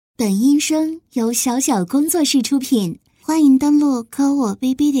本音声由小小工作室出品，欢迎登录科我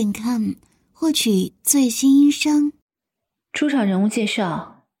bb.com 获取最新音声。出场人物介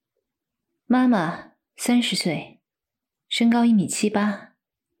绍：妈妈30岁，身高1.78米，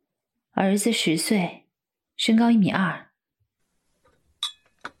儿子10岁，身高1.2米。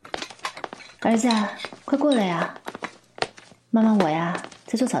儿子，快过来呀！妈妈我呀，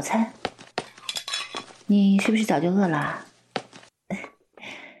在做早餐。你是不是早就饿了？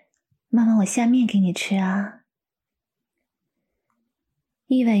妈妈我下面给你吃啊。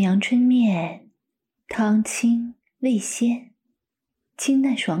一碗阳春面，汤清味鲜，清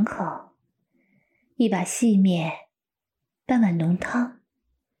淡爽口。一把细面，半碗浓汤，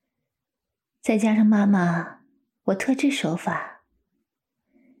再加上妈妈我特制手法，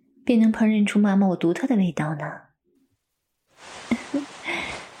便能烹饪出妈妈我独特的味道呢。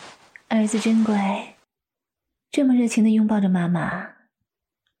儿子真乖，这么热情地拥抱着妈妈。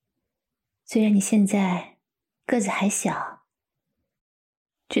虽然你现在个子还小，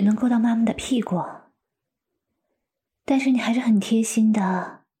只能够到妈妈的屁股，但是你还是很贴心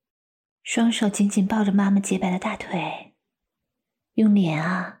的，双手紧紧抱着妈妈洁白的大腿，用脸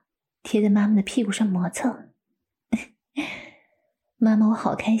啊贴在妈妈的屁股上磨蹭。妈妈我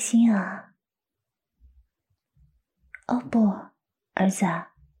好开心啊。哦不，儿子，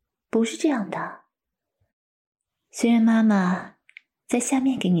不是这样的。虽然妈妈在下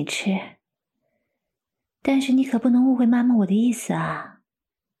面给你吃，但是你可不能误会妈妈我的意思啊。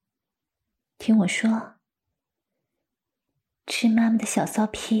听我说，吃妈妈的小骚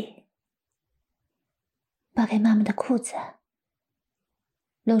屁，扒开妈妈的裤子，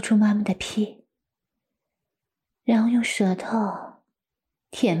露出妈妈的屁，然后用舌头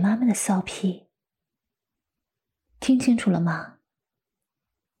舔妈妈的骚屁。听清楚了吗？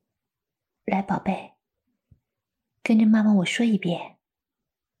来，宝贝，跟着妈妈我说一遍。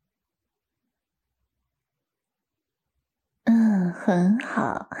很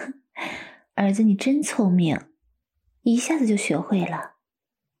好，儿子你真聪明，一下子就学会了。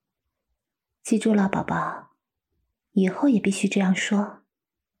记住了，宝宝，以后也必须这样说，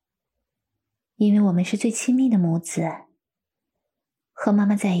因为我们是最亲密的母子，和妈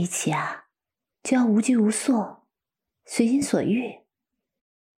妈在一起啊，就要无拘无束，随心所欲，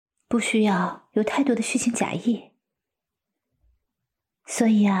不需要有太多的虚情假意。所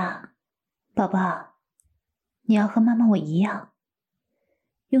以啊，宝宝，你要和妈妈我一样，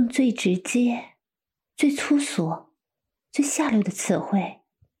用最直接、最粗俗、最下流的词汇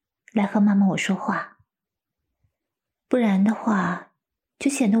来和妈妈我说话，不然的话，就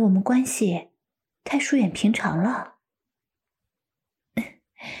显得我们关系太疏远平常了。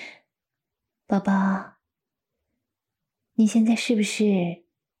宝宝，你现在是不是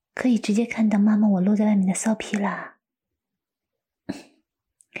可以直接看到妈妈我露在外面的骚屁啦？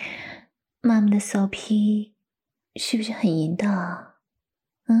妈妈的骚屁是不是很淫荡？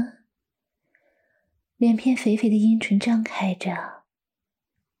两片肥肥的阴唇张开着，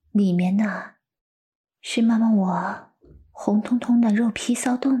里面呢是妈妈我红彤彤的肉皮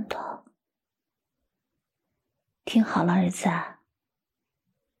骚洞洞。听好了，儿子，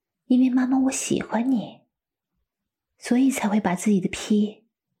因为妈妈我喜欢你，所以才会把自己的屁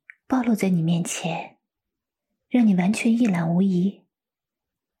暴露在你面前，让你完全一览无遗。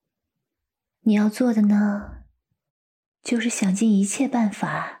你要做的呢，就是想尽一切办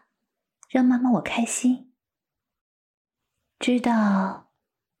法让妈妈我开心。知道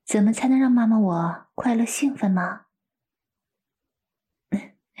怎么才能让妈妈我快乐兴奋吗？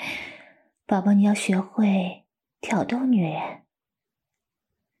宝宝，你要学会挑逗女人。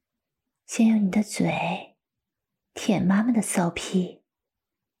先用你的嘴舔妈妈的骚屁，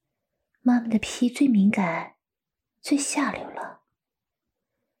妈妈的屁最敏感，最下流了。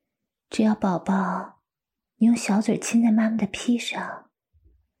只要宝宝你用小嘴亲在妈妈的屁上，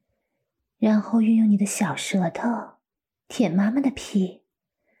然后运用你的小舌头舔妈妈的屁，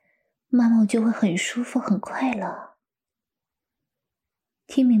妈妈我就会很舒服很快乐。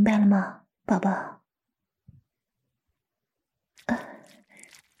听明白了吗，宝宝？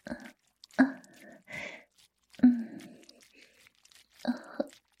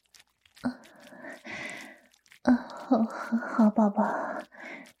好宝宝，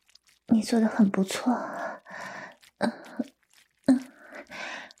你做得很不错。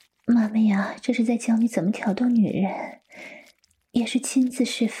妈妈呀，这是在教你怎么挑逗女人，也是亲自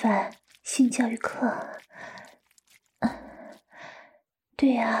示范性教育课。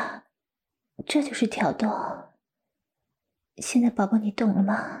对呀，这就是挑逗。现在宝宝你懂了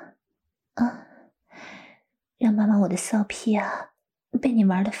吗？让妈妈我的骚屁啊被你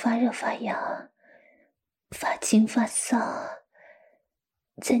玩得发热发痒，发情发骚，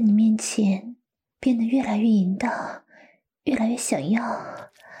在你面前变得越来越淫荡，越来越想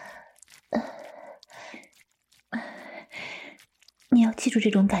要。你要记住这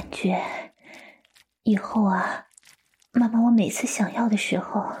种感觉，以后啊，妈妈我每次想要的时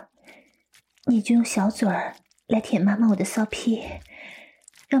候，你就用小嘴儿来舔妈妈我的骚屁，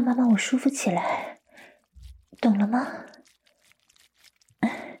让妈妈我舒服起来，懂了吗？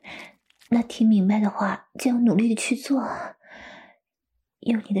那听明白的话，就要努力的去做，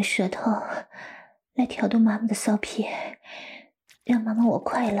用你的舌头来挑逗妈妈的骚屁，让妈妈我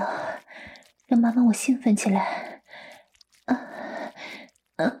快乐，让妈妈我兴奋起来。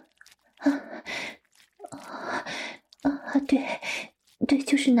对，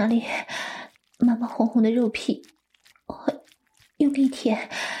就是那里，妈妈红红的肉屁，用力舔，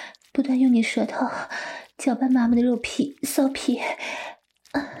不断用你舌头搅拌妈妈的肉屁、骚屁。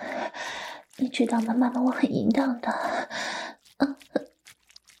你知道吗？妈妈我很淫荡的。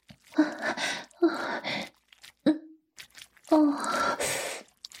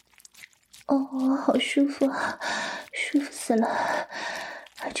好舒服啊，舒服死了！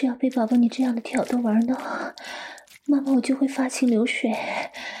只要被宝宝你这样的挑逗玩弄，妈妈我就会发情流水。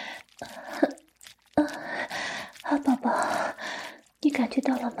宝宝，你感觉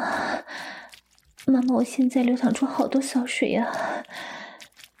到了吗？妈妈我现在流淌出好多骚水啊，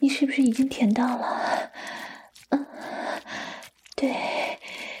你是不是已经舔到了？对，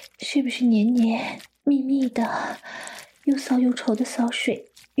是不是黏黏密密的，又骚又稠的骚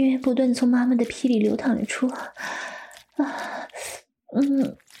水源源不断的从妈妈的屁里流淌着出？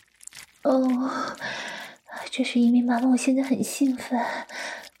这是因为妈妈我现在很兴奋，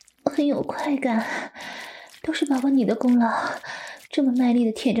很有快感，都是宝宝你的功劳，这么卖力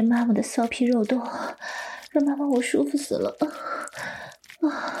的舔着妈妈的骚屁肉洞，让妈妈我舒服死了。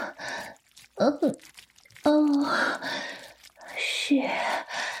是，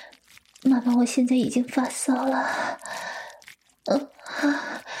妈妈我现在已经发骚了。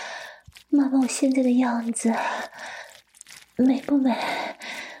妈妈我现在的样子美不美？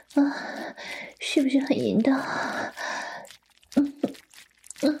是不是很淫荡？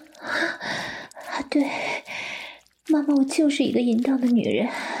对，妈妈我就是一个淫荡的女人。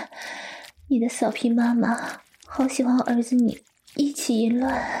你的骚屁妈妈好喜欢儿子你一起淫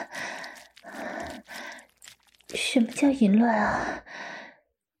乱。什么叫淫乱啊？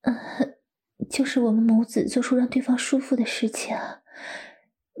就是我们母子做出让对方舒服的事情。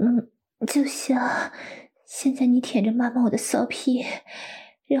就像现在你舔着妈妈我的骚屁，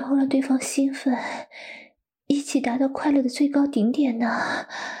然后让对方兴奋，一起达到快乐的最高顶点呢。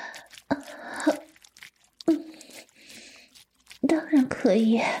当然可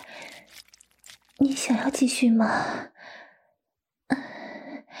以。你想要继续吗？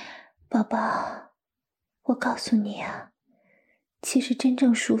宝宝，我告诉你啊，其实真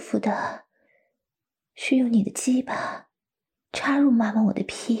正舒服的是用你的鸡巴插入妈妈我的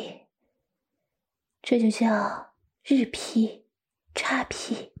屁，这就叫日屁、插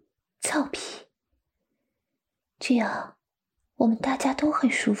屁、操屁，这样我们大家都很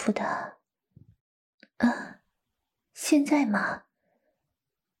舒服的。现在嘛，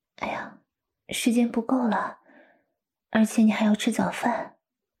哎呀，时间不够了，而且你还要吃早饭。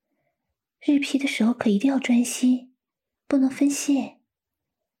日屁的时候可一定要专心，不能分心。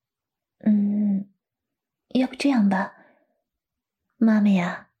要不这样吧，妈妈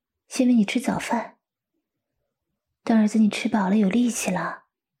呀，先喂你吃早饭，等儿子你吃饱了有力气了，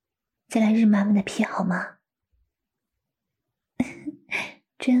再来日妈妈的屁好吗？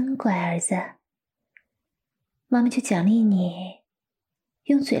真乖儿子，妈妈就奖励你，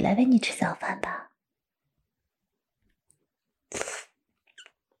用嘴来喂你吃早饭吧。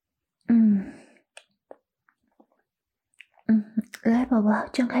来宝宝，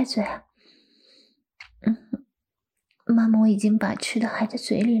张开嘴。妈妈我已经把吃的含在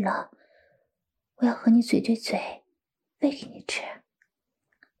嘴里了，我要和你嘴对嘴，喂给你吃。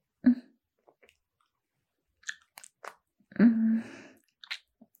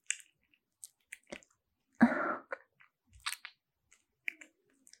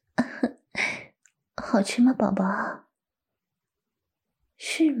好吃吗，宝宝？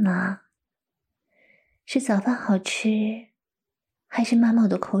是吗？是早饭好吃，还是妈妈我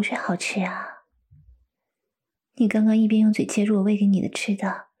的口水好吃啊？你刚刚一边用嘴接入我喂给你的吃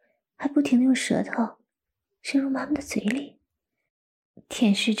的，还不停地用舌头伸入妈妈的嘴里，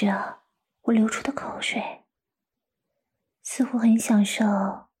舔舐着我流出的口水，似乎很享受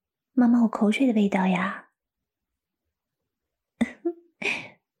妈妈我口水的味道呀。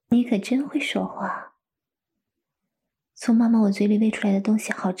你可真会说话。从妈妈我嘴里喂出来的东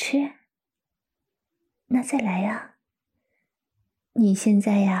西好吃，那再来呀。你现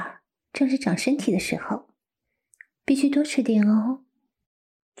在呀，正是长身体的时候，必须多吃点哦。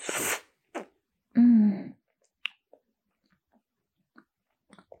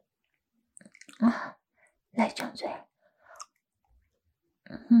来张嘴。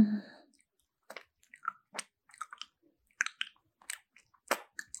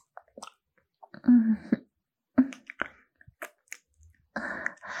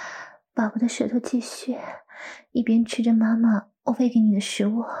宝宝的舌头继续，一边吃着妈妈我喂给你的食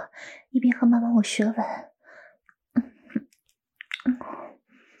物，一边和妈妈我舌吻。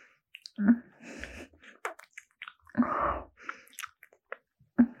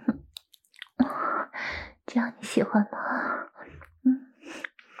这样你喜欢吗？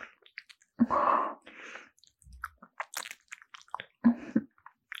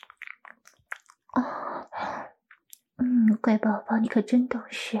乖宝宝，你可真懂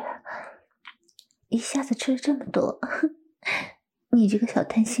事，一下子吃了这么多。你这个小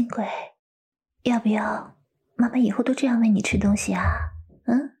贪心鬼，要不要妈妈以后都这样喂你吃东西啊？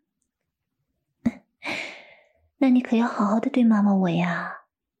那你可要好好的对妈妈我呀，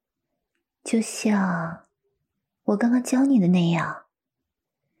就像我刚刚教你的那样，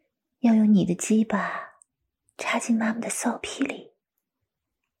要用你的鸡巴插进妈妈的骚屁里，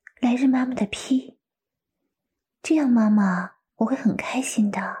来日妈妈的屁，这样妈妈我会很开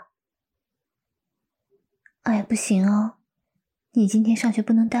心的。哎，不行哦，你今天上学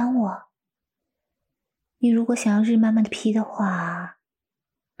不能耽误。你如果想要日妈妈的屁的话，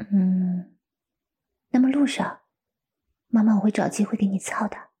那么路上妈妈我会找机会给你操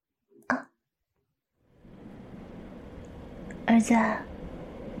的啊。儿子，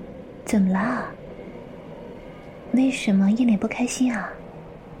怎么啦？为什么一脸不开心啊？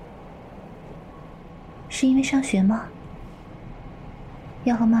是因为上学吗？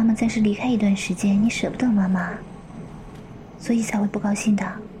要和妈妈暂时离开一段时间，你舍不得妈妈，所以才会不高兴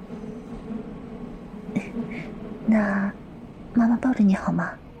的。那妈妈抱着你好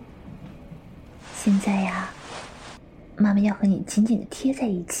吗？现在呀，妈妈要和你紧紧地贴在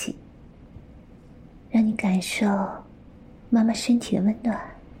一起，让你感受妈妈身体的温暖。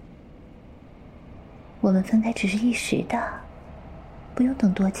我们分开只是一时的，不用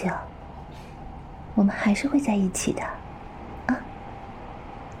等多久，我们还是会在一起的啊。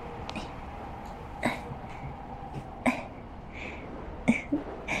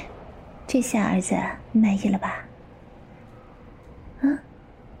这下儿子你满意了吧？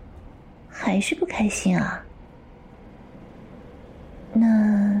还是不开心啊？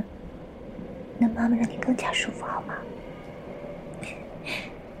那妈妈让你更加舒服好吗？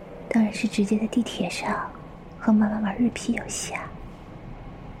当然是直接在地铁上和妈妈玩日屁游戏啊，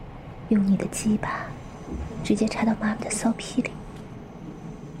用你的鸡巴直接插到妈妈的骚屁里，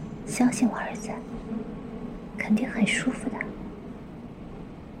相信我儿子，肯定很舒服的。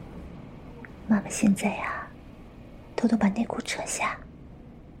妈妈现在呀，偷偷把内裤扯下，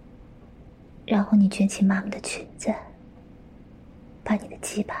然后你卷起妈妈的裙子，把你的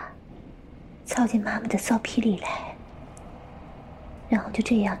鸡巴操进妈妈的骚屁里来，然后就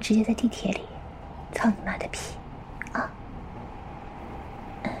这样直接在地铁里操你妈的屁啊！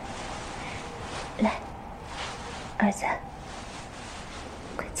来，儿子，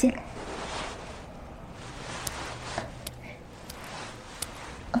快进来。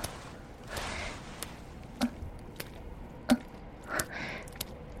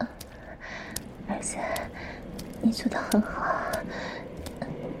儿子，你做得很好，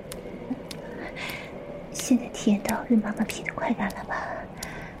现在体验到日妈妈屁的快感了吧？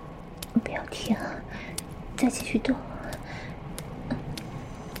不要停，再继续动。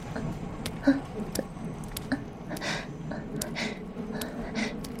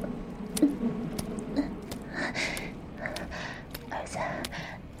儿子，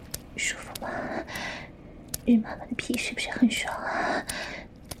舒服吗？日妈妈的屁是不是很爽啊？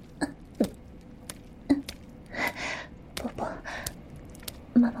不，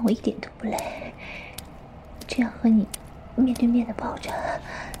妈妈我一点都不累，这样和你面对面的抱着，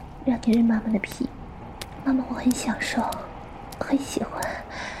让你日妈妈的屁，妈妈我很享受，很喜欢。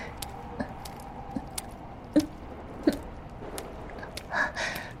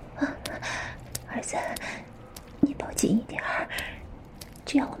儿子，你抱紧一点儿，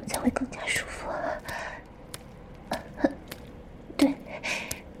这样我们才会更加舒服。对，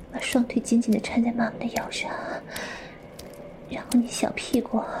把双腿紧紧地缠在妈妈的腰上，然后你小屁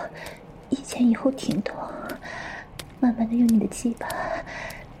股一前一后停动，慢慢地用你的鸡巴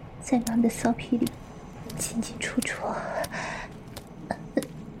在妈妈的骚屁里进进出出。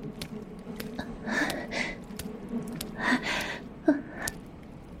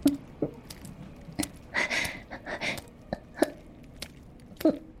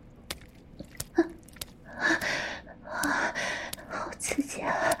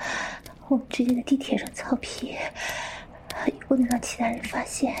我们直接在地铁上操皮，也不能让其他人发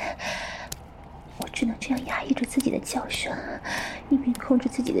现。我只能这样压抑着自己的叫声，一边控制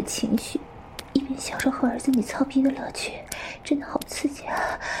自己的情绪，一边享受和儿子你操皮的乐趣，真的好刺激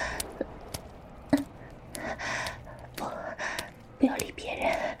啊！不要理别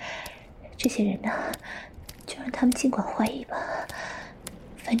人，这些人呢，就让他们尽管怀疑吧。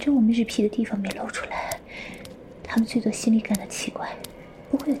反正我们日皮的地方没露出来，他们最多心里感到奇怪，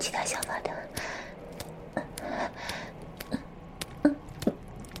不会有其他想法的。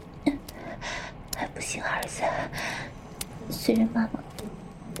不行，儿子，虽然妈妈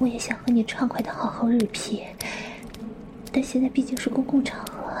我也想和你畅快的好好日皮，但现在毕竟是公共场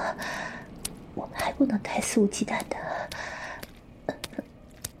合，我们还不能太肆无忌惮的。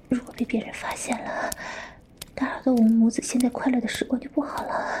如果被别人发现了，打扰到我们母子现在快乐的时光就不好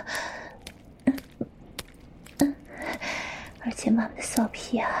了。而且妈妈的骚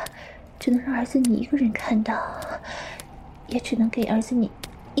屁啊，只能让儿子你一个人看到，也只能给儿子你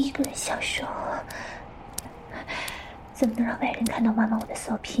一个人享受。怎么能让外人看到妈妈我的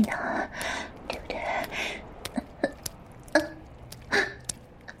骚屁呢？对不对？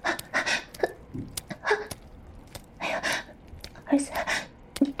哎呀，儿子，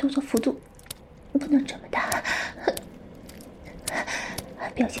你动作幅度不能这么大，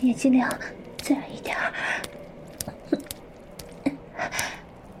表情也尽量自然一点。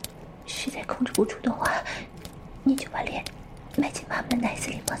实在控制不住的话，你就把脸埋进妈妈的奶子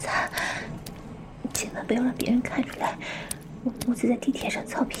里摩擦，千万不要让别人看出来我们母子在地铁上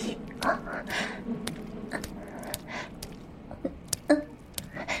操皮啊！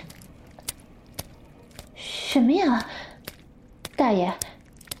什么呀，大爷，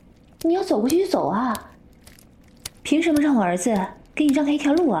你要走过去就走啊，凭什么让我儿子给你让开一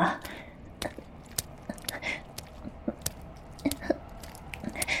条路啊？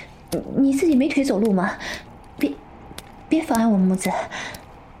你自己没腿走路吗？别妨碍我们母子。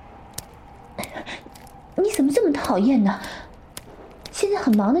你怎么这么讨厌呢？现在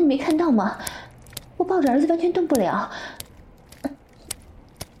很忙的，你没看到吗？我抱着儿子完全动不了。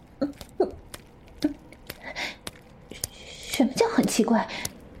什么叫很奇怪？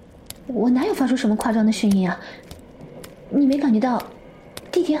我哪有发出什么夸张的声音啊？你没感觉到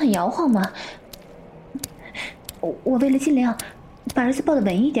地铁很摇晃吗？我为了尽量把儿子抱得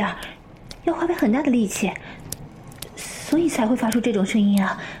稳一点，要花费很大的力气，所以才会发出这种声音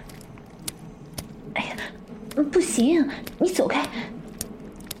啊！哎呀，不行，你走开！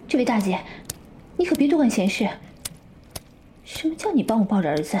这位大姐，你可别多管闲事。什么叫你帮我抱着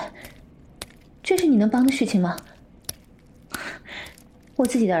儿子？这是你能帮的事情吗？我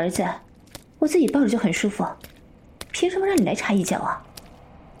自己的儿子，我自己抱着就很舒服，凭什么让你来插一脚啊？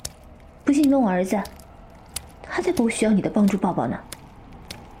不信你问我儿子，他才不会需要你的帮助抱抱呢。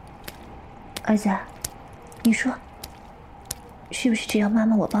儿子，你说，是不是只要妈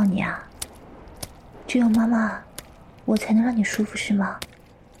妈我抱你啊？只有妈妈，我才能让你舒服是吗？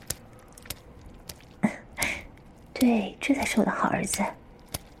对，这才是我的好儿子。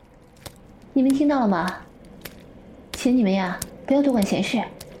你们听到了吗？请你们呀，不要多管闲事。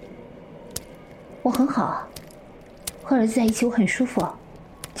我很好，和儿子在一起我很舒服，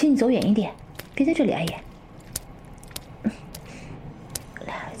请你走远一点，别在这里碍眼。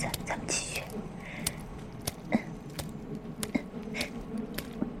来，儿子，咱们继续。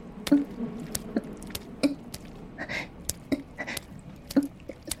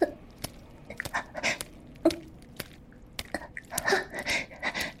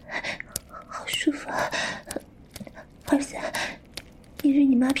好舒服啊，儿子，你日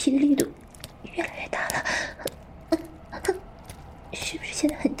你妈皮的力度越来越大了，是不是现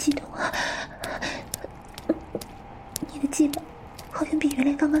在很激动啊？你的鸡巴好像比原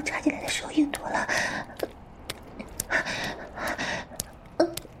来刚刚插进来的时候硬多了。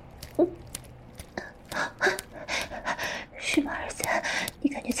是吗，儿子？你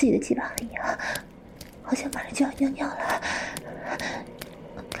感觉自己的鸡巴很痒，好像马上就要尿尿了。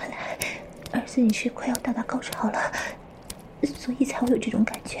看来儿子你是快要到达高潮了，所以才会有这种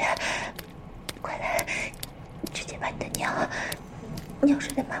感觉。快来，直接把你的尿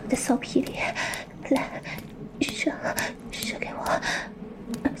射在妈妈的骚屁里，来，射给我，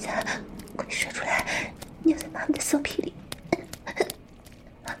儿子，快射出来，尿在妈妈的骚屁里。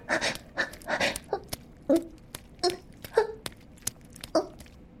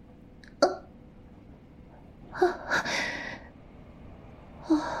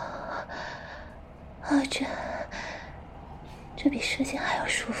这比射精还要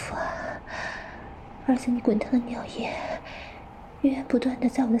舒服啊！儿子，你滚烫的尿液源源不断的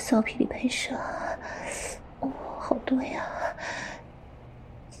在我的骚屁里喷射，哦，好多呀！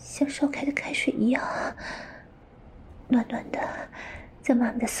像烧开的开水一样，暖暖的，在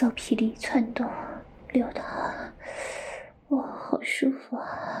妈妈的骚皮里窜动流淌，哇，好舒服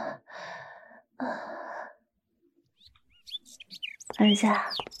啊！儿子啊，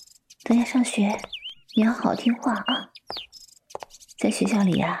等下上学你要好好听话啊，在学校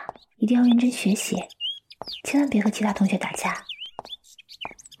里啊，一定要认真学习，千万别和其他同学打架。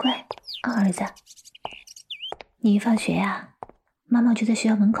乖啊，儿子，你一放学呀，妈妈就在学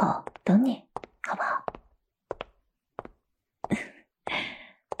校门口等你，好不好？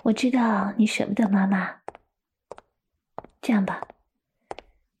我知道你舍不得妈妈，这样吧，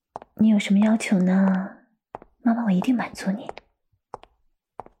你有什么要求呢？妈妈我一定满足你。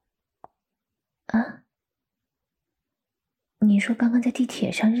啊？你说刚刚在地铁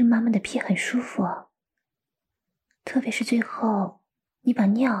上日妈妈的屁很舒服，特别是最后你把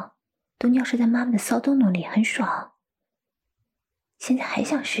尿都尿射在妈妈的骚洞洞里，很爽。现在还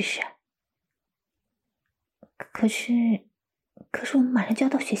想试试？可是我们马上就要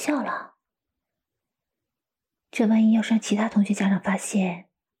到学校了，这万一要是让其他同学家长发现，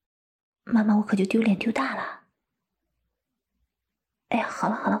妈妈我可就丢脸丢大了。哎呀，好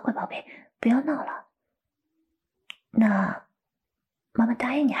了，乖宝贝，不要闹了。那妈妈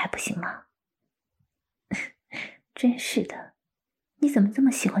答应你还不行吗？真是的，你怎么这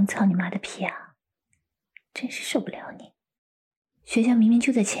么喜欢操你妈的屁啊？真是受不了你。学校明明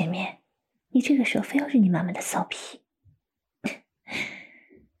就在前面，你这个时候非要日你妈妈的骚屁。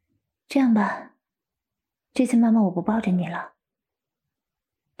这样吧，这次妈妈我不抱着你了，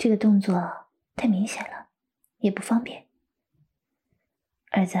这个动作太明显了，也不方便。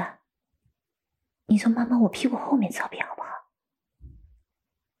儿子，你从妈妈我屁股后面操屁好不好？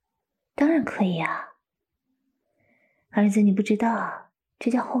当然可以啊。儿子，你不知道，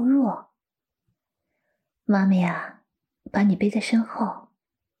这叫后入。妈妈呀，把你背在身后，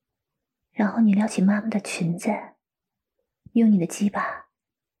然后你撩起妈妈的裙子，用你的鸡巴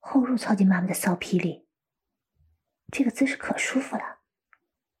后入操进妈妈的骚屁里，这个姿势可舒服了，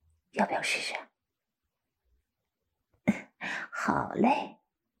要不要试试？好嘞，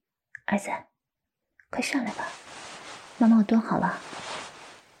儿子，快上来吧，妈妈我蹲好了，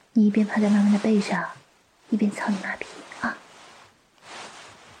你一边趴在妈妈的背上，一边操你妈屁啊！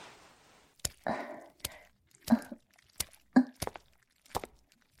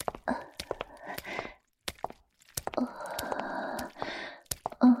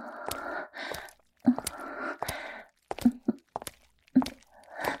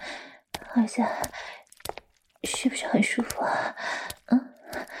儿子，是不是很舒服啊？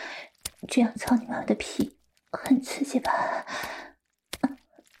这样操你妈妈的屁很刺激吧？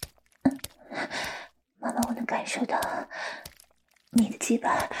妈妈我能感受到你的鸡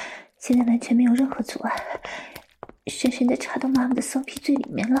巴现在完全没有任何阻碍，深深地插到妈妈的骚屁最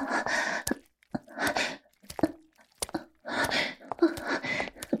里面了。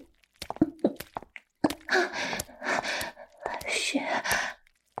是，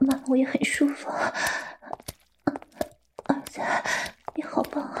妈妈我也很舒服。儿子，你好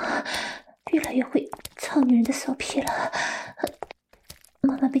棒啊，越来越会操女人的骚屁了。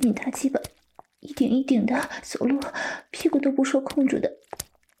妈妈被你大鸡巴一顶一顶的走路，屁股都不受控制的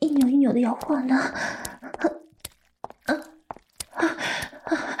一扭一扭的摇晃呢。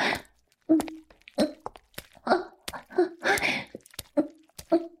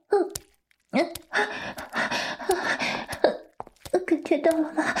感觉到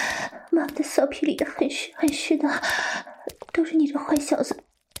了吗？妈妈的骚屁里很湿很湿的，都是你这坏小子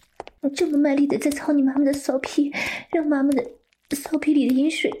这么卖力的在操你妈妈的骚屁，让妈妈的骚屁里的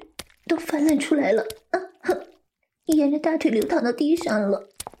饮水都泛滥出来了，沿着大腿流淌到地上了。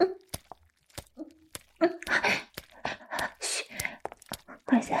嘘，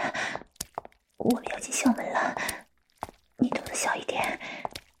儿子，我们要进校门了，你动作小一点，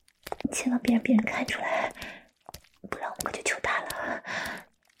千万别让别人看出来，不然我们可就糗大了。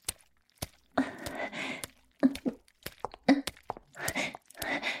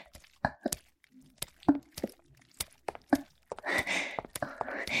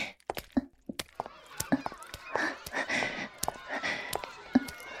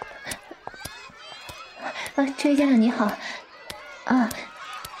这位家长你好，啊，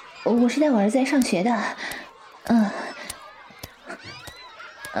我是带我儿子来上学的，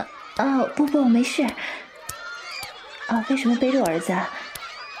不，没事。为什么背着我儿子啊？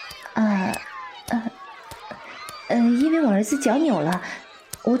因为我儿子脚扭了，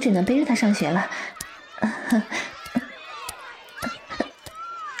我只能背着他上学了。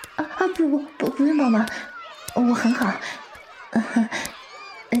不用帮忙，我很好。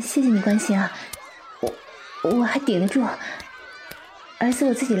谢谢你关心啊，我还顶得住。儿子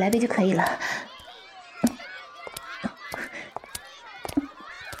我自己来喂就可以了。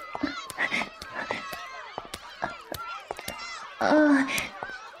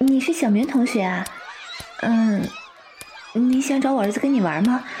你是小明同学啊？你想找我儿子跟你玩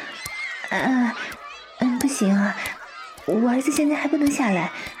吗？不行啊，我儿子现在还不能下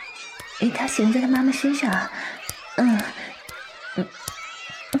来，他喜欢在他妈妈身上。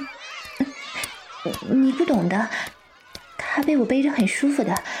你不懂的，他被我背着很舒服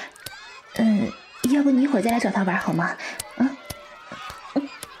的。要不你一会儿再来找他玩好吗？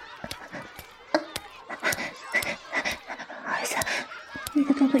儿子，你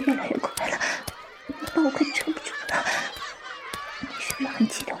的动作越来越快了，把我快撑不住了。你是不是很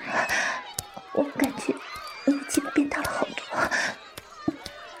激动啊？我感觉你的鸡巴变大了好多。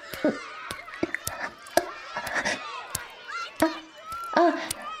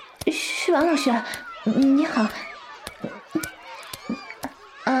是王老师，你好。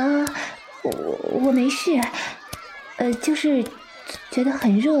我没事，就是觉得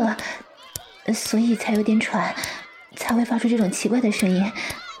很热，所以才有点喘，才会发出这种奇怪的声音。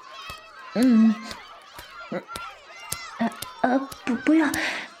不用，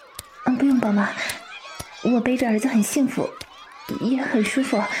不用帮忙，我背着儿子很幸福，也很舒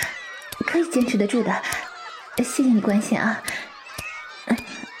服，可以坚持得住的。谢谢你关心啊。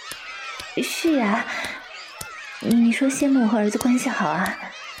是啊，你说羡慕我和儿子关系好啊？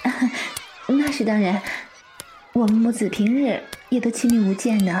那是当然，我们母子平日也都亲密无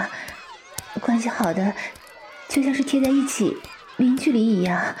间呢，关系好的就像是贴在一起，零距离一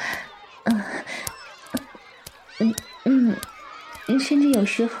样。甚至有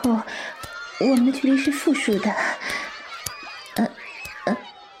时候我们的距离是负数的。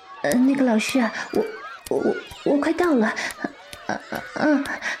那个老师啊，我快到了。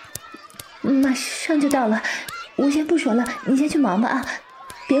马上就到了，我先不说了，你先去忙吧啊，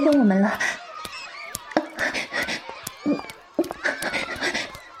别管我们了。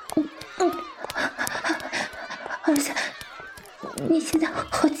儿子，你现在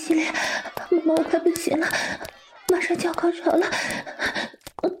好激烈，妈妈我快不行了，马上就要高潮了。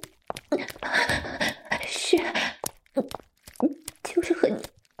是，就是和你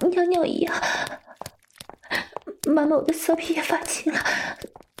尿尿一样。妈妈我的骚屁也发青了，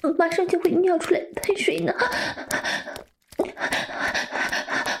马上就会尿出来喷水呢。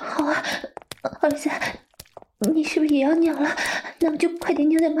好啊，儿子，你是不是也要尿了？那么就快点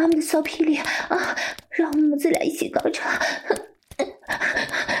尿在妈妈的骚屁里啊，让我们母子俩一起高潮。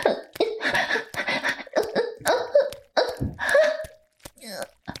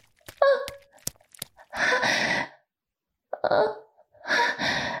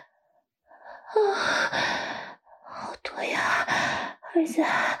好多呀，儿子，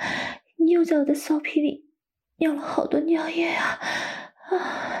你又在我的骚屁里尿了好多尿液呀！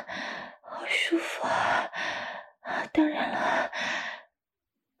好舒服啊！当然了，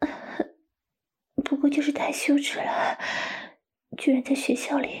不过就是太羞耻了，居然在学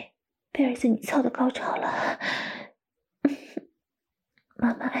校里被儿子你操的高潮了。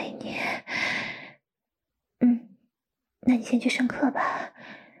妈妈爱你。那你先去上课吧，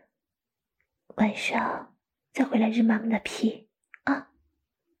晚上再回来日妈妈的屁啊！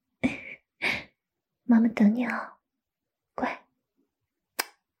妈妈等你啊。